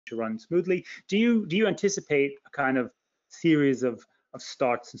to run smoothly. Do you anticipate a kind of series of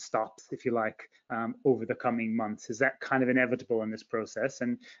starts and stops, if you like, over the coming months? Is that kind of inevitable in this process?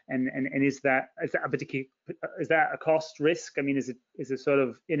 And is that a particular, is that a cost risk? I mean, is it sort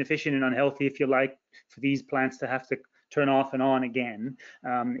of inefficient and unhealthy, if you like, for these plants to have to turn off and on again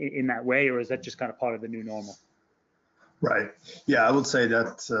in that way, or is that just kind of part of the new normal? Right. Yeah, I would say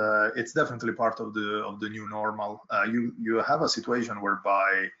that it's definitely part of the new normal. You have a situation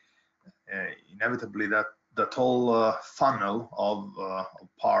whereby inevitably that whole funnel of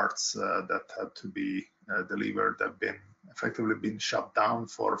parts that had to be delivered have been effectively shut down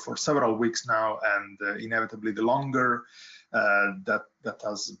for several weeks now, and inevitably the longer that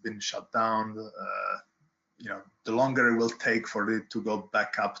has been shut down, the longer it will take for it to go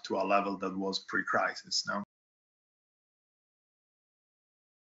back up to a level that was pre-crisis. Now,